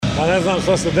Pa ne znam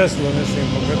šta se desilo, mislim,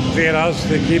 dvije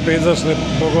različite ekipe izašle,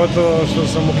 pogotovo što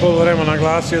sam u poluvremenu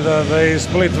naglasio da je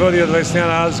Split vodio 21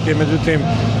 razlike, međutim,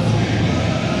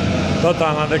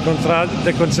 totalna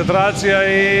dekoncentracija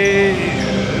i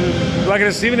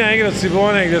agresivnija igra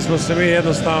Cibone gdje smo se mi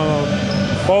jednostavno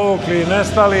povukli i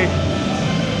nestali.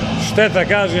 Šteta,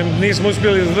 kažem, nismo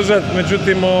uspjeli izdržati,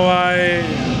 međutim,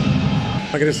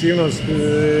 agresivnost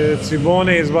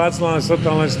Cibone izbacila nas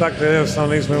totalno iz takve,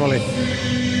 jednostavno nismo imali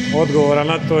odgovora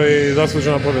na to i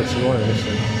zaslužena pobjeda Cibone,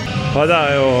 mislim. Pa da,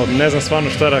 evo, ne znam stvarno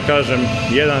šta da kažem,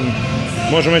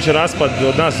 možemo reći raspad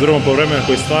od nas u drugom poluvremenu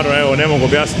koji stvarno, evo, ne mogu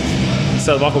objasniti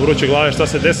sad ovako vruće glave šta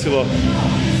se desilo.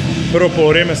 Prvo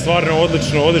poluvrijeme stvarno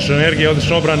odlična energija,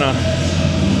 odlična obrana,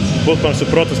 potpuno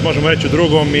suprotnost možemo reći u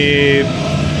drugom i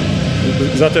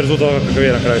zato je rezultat kakav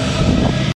je na kraju.